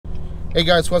Hey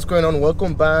guys, what's going on?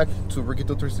 Welcome back to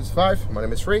Ricky2365. My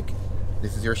name is Rick.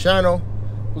 This is your channel.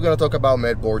 We're gonna talk about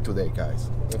MedBoard today, guys.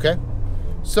 Okay.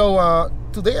 So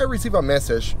today I received a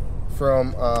message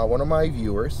from one of my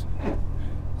viewers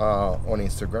on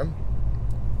Instagram,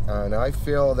 and I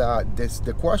feel that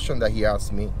the question that he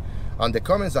asked me and the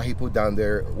comments that he put down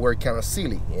there were kind of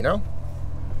silly, you know.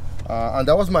 And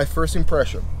that was my first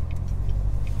impression.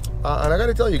 And I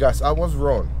gotta tell you guys, I was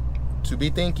wrong to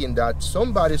be thinking that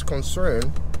somebody's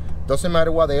concern, doesn't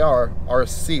matter what they are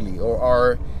silly or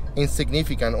are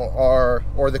insignificant, or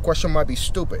the question might be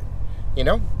stupid. You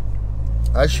know,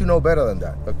 I should know better than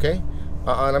that. Okay.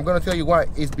 And I'm gonna tell you why.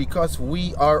 It's because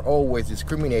we are always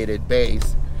discriminated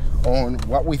based on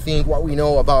what we think, what we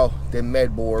know about the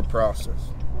MedBoard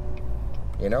process.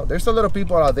 You know, there's a lot of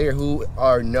people out there who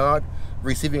are not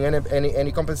receiving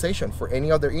any compensation for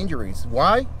any of their injuries.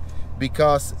 Why?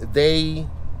 Because they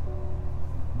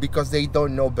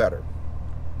don't know better.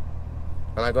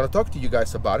 And I'm gonna talk to you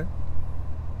guys about it.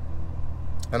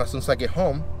 And as soon as I get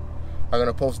home, I'm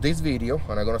gonna post this video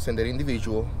and I'm gonna send the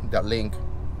individual that link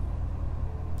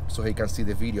so he can see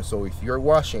the video. So if you're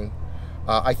watching,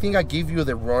 I think I give you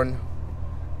the wrong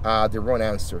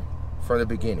answer from the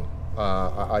beginning.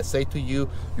 I say to you,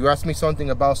 you ask me something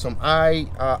about some eye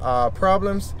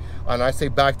problems, and I say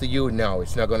back to you, no,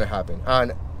 it's not gonna happen.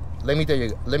 And let me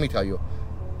tell you,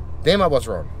 damn, I was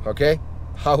wrong. Okay,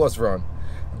 I was wrong,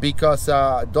 because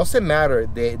doesn't matter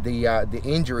the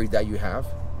injury that you have.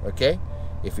 Okay,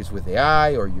 if it's with the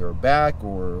eye or your back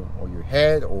or your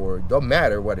head, or don't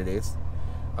matter what it is,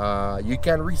 you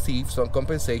can receive some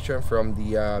compensation from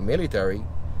the military,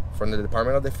 from the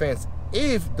Department of Defense,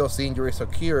 if those injuries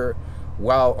occur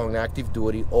while on active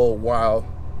duty or while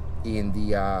in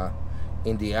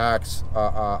the acts,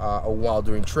 or while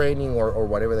during training, or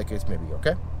whatever the case may be.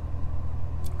 Okay.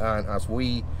 And as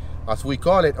we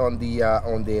call it on the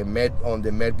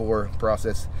MedBoard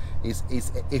process, is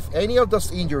if any of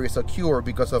those injuries occur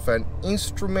because of an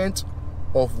instrument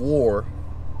of war,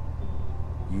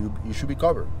 you should be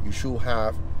covered. You should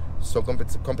have some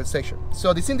compensation.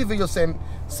 So this individual sent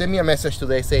me a message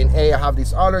today saying, hey, I have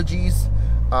these allergies,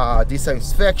 this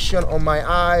infection on my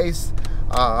eyes.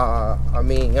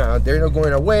 They're not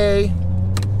going away.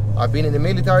 I've been in the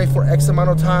military for X amount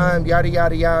of time, yada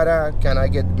yada yada. Can I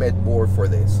get MedBoard for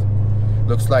this?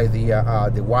 Looks like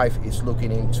the wife is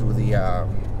looking into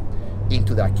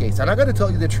that case. And I got to tell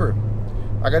you the truth.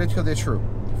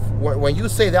 When you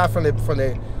say that for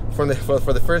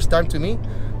the first time to me,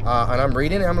 and I'm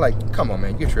reading it, I'm like, come on,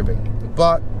 man, you're tripping.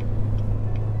 But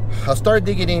I started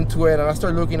digging into it, and I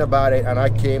started looking about it, and I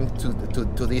came to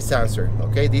this answer.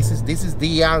 Okay, this is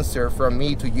the answer from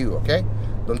me to you. Okay.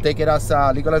 Don't take it as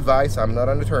legal advice. I'm not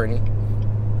an attorney.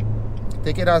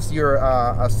 Take it as your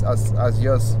as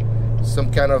just some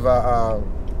kind of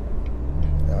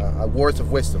words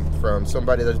of wisdom from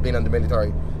somebody that's been in the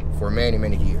military for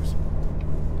many years.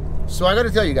 So I got to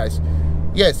tell you guys,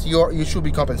 yes, you should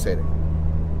be compensated.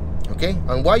 Okay,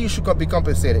 and why you should be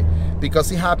compensated?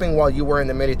 Because it happened while you were in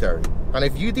the military. And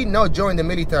if you did not join the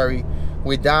military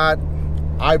with that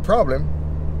eye problem,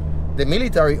 the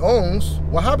military owns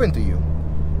what happened to you.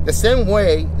 The same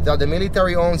way that the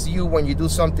military owns you when you do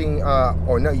something,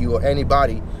 or not you, or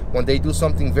anybody, when they do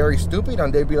something very stupid,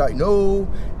 and they be like, no,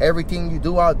 everything you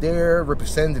do out there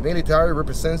represents the military,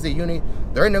 represents the unit.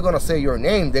 They're not going to say your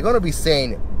name. They're going to be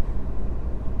saying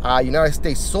United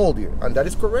States soldier, and that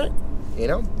is correct. You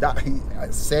know, that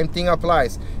same thing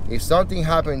applies. If something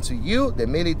happened to you, the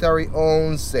military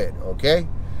owns it. Okay,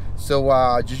 so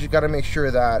you just got to make sure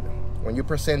that when you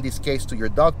present this case to your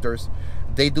doctors,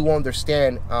 they do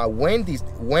understand when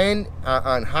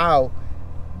and how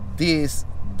this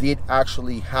did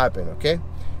actually happen. Okay,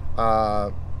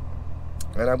 and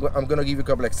I'm gonna give you a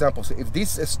couple examples. If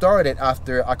this started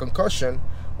after a concussion,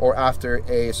 or after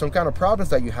some kind of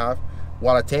problems that you have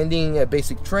while attending a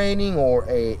basic training, or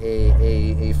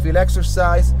a field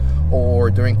exercise, or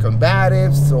during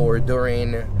combatives, or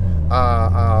during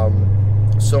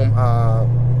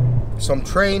some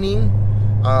training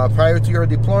prior to your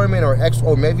deployment,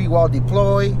 or maybe while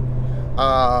deployed,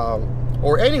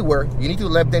 or anywhere, you need to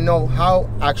let them know how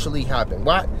actually happened,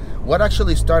 what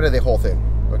actually started the whole thing.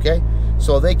 Okay,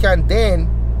 so they can then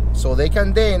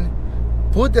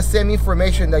put the same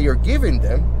information that you're giving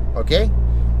them, okay,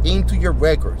 into your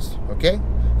records. Okay,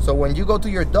 so when you go to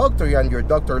your doctor and your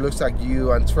doctor looks at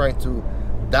you and trying to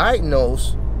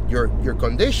diagnose your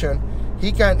condition,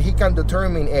 he can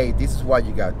determine, hey, this is what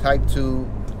you got, type 2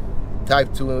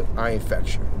 eye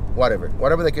infection,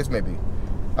 whatever the case may be,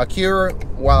 occur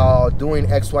while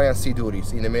doing X, Y, and Z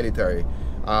duties in the military,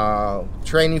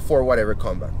 training for whatever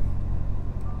combat.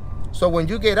 So when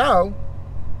you get out,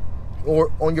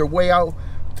 or on your way out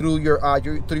through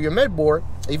your med board,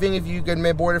 even if you get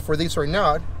med boarded for this or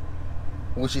not,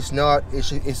 which is not, it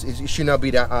should not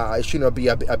be that it should not be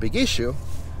a big issue.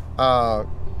 The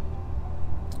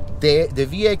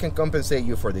VA can compensate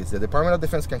you for this. The Department of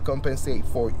Defense can compensate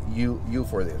for you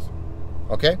for this.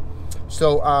 Okay,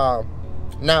 so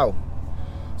now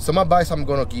some advice I'm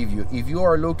gonna give you. If you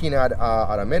are looking at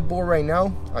a med board right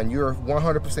now and you're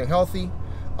 100% healthy,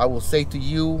 I will say to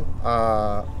you,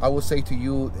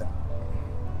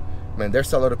 man,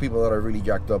 there's a lot of people that are really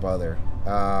jacked up out there,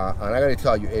 and I gotta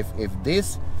tell you, if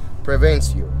this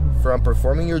prevents you from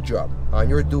performing your job and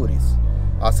your duties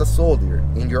as a soldier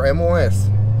in your MOS,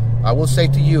 I will say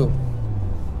to you,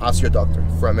 ask your doctor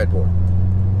for a med board.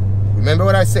 Remember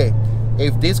what I say.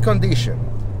 If this condition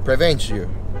prevents you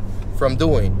from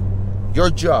doing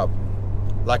your job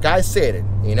like I said it,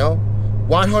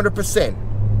 100%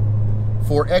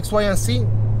 for X, Y, and Z,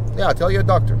 yeah, tell your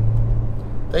doctor.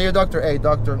 Tell your doctor, hey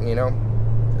doctor,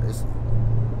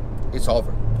 it's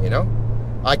over,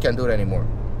 I can't do it anymore.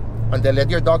 And then let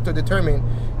your doctor determine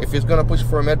if he's gonna push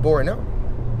for a med board or no.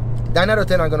 9 out of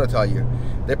 10, I'm gonna tell you,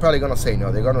 they're probably gonna say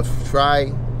no. They're gonna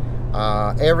try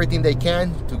everything they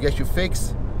can to get you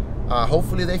fixed.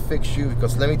 Hopefully they fix you,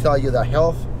 because let me tell you that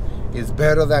health is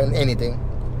better than anything.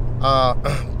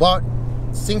 But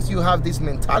since you have this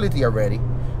mentality already,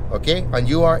 okay, and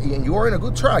you are in a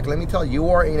good track, let me tell you, you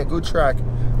are in a good track.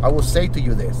 I will say to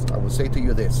you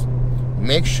this.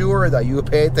 Make sure that you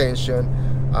pay attention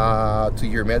to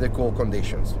your medical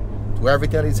conditions, to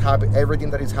everything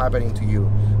that is happening to you.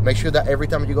 Make sure that every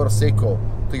time you go to sick call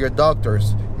to your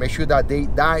doctors, make sure that they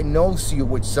diagnose you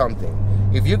with something.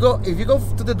 If you go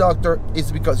to the doctor,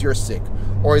 it's because you're sick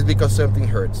or it's because something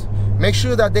hurts. Make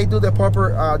sure that they do the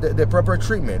proper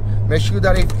treatment. Make sure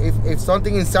that if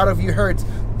something inside of you hurts,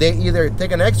 they either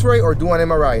take an X-ray or do an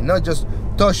MRI, not just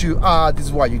touch you. This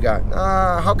is what you got.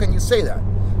 How can you say that?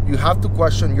 You have to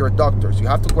question your doctors. You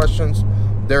have to question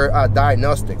their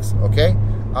diagnostics. Okay.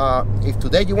 If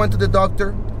today you went to the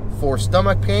doctor for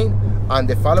stomach pain and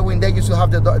the following day you still have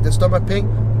the stomach pain,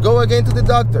 go again to the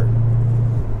doctor.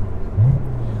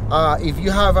 If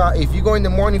you go in the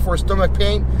morning for stomach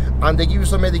pain and they give you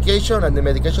some medication and the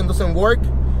medication doesn't work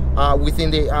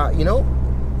within the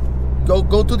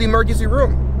go to the emergency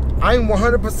room. I'm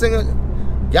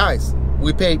 100%, guys,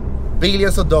 we pay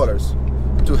billions of dollars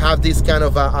to have this kind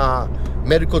of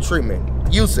medical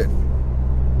treatment. Use it,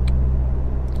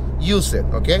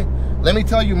 okay? Let me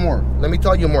tell you more,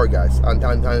 guys.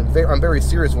 I'm very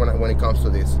serious when it comes to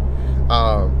this.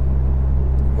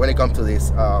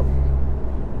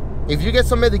 If you get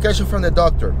some medication from the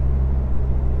doctor,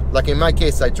 like in my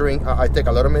case, I take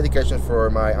a lot of medication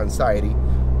for my anxiety,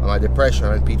 my depression,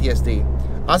 and PTSD.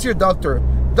 Ask your doctor,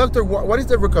 what is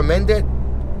the recommended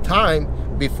time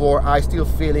before I start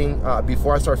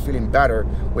feeling better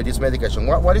with this medication?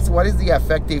 What is the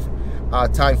effective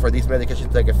time for this medication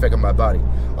to take effect on my body?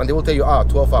 And they will tell you,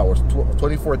 12 hours,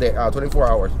 24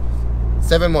 hours,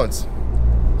 7 months.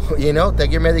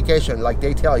 Take your medication like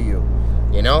they tell you.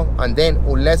 And then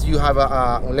unless you have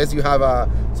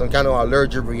some kind of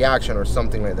allergic reaction or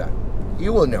something like that,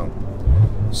 you will know.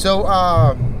 So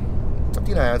I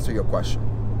think I answered your question.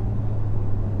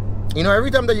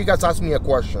 Every time that you guys ask me a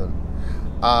question,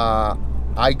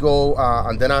 I go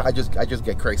and then I just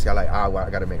get crazy. I'm like, well, I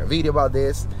gotta make a video about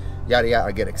this, yada yada.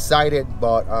 I get excited,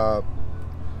 but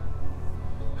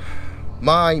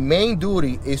my main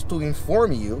duty is to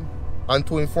inform you and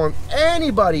to inform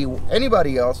anybody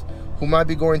else who might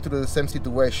be going through the same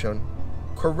situation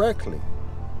correctly,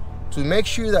 to make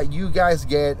sure that you guys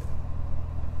get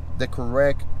the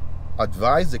correct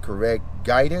advice, the correct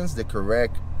guidance, the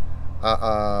correct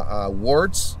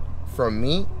words from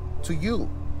me to you.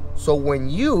 So when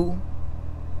you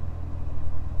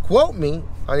quote me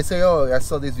and you say, I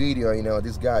saw this video,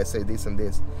 this guy said this and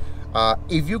this,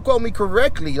 if you quote me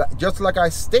correctly, just like I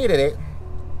stated it,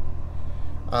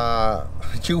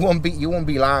 you won't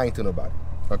be lying to nobody.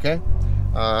 Okay,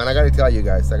 and I gotta tell you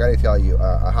guys, I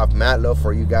have mad love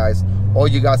for you guys, all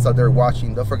you guys out there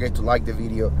watching. Don't forget to like the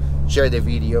video, share the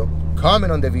video,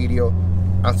 comment on the video,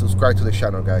 and subscribe to the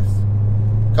channel, guys.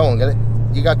 Come on, get it.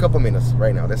 You got a couple minutes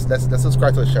right now. Let's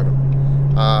subscribe to the channel.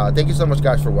 Thank you so much,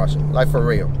 guys, for watching. Life for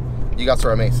real. You guys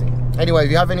are amazing. Anyway,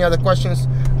 if you have any other questions,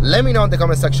 let me know in the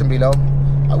comment section below.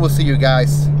 I will see you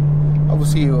guys. I will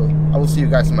see you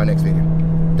guys in my next video.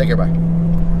 Take care. Bye.